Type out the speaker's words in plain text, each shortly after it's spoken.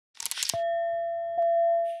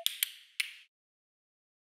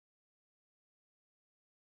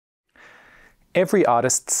Every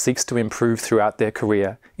artist seeks to improve throughout their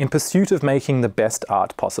career in pursuit of making the best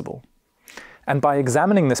art possible. And by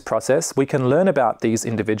examining this process, we can learn about these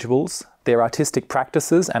individuals, their artistic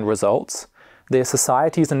practices and results, their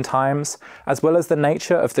societies and times, as well as the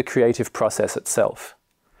nature of the creative process itself.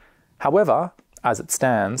 However, as it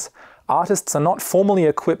stands, artists are not formally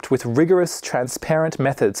equipped with rigorous, transparent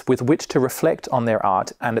methods with which to reflect on their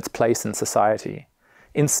art and its place in society.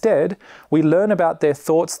 Instead, we learn about their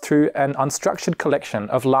thoughts through an unstructured collection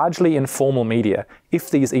of largely informal media, if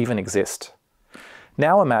these even exist.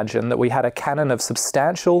 Now imagine that we had a canon of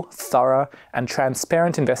substantial, thorough, and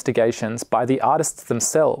transparent investigations by the artists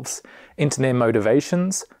themselves into their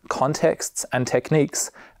motivations, contexts, and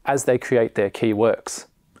techniques as they create their key works.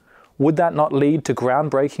 Would that not lead to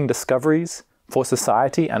groundbreaking discoveries for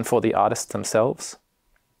society and for the artists themselves?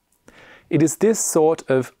 It is this sort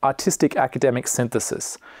of artistic academic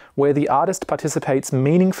synthesis, where the artist participates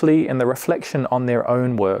meaningfully in the reflection on their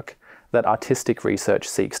own work, that artistic research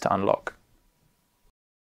seeks to unlock.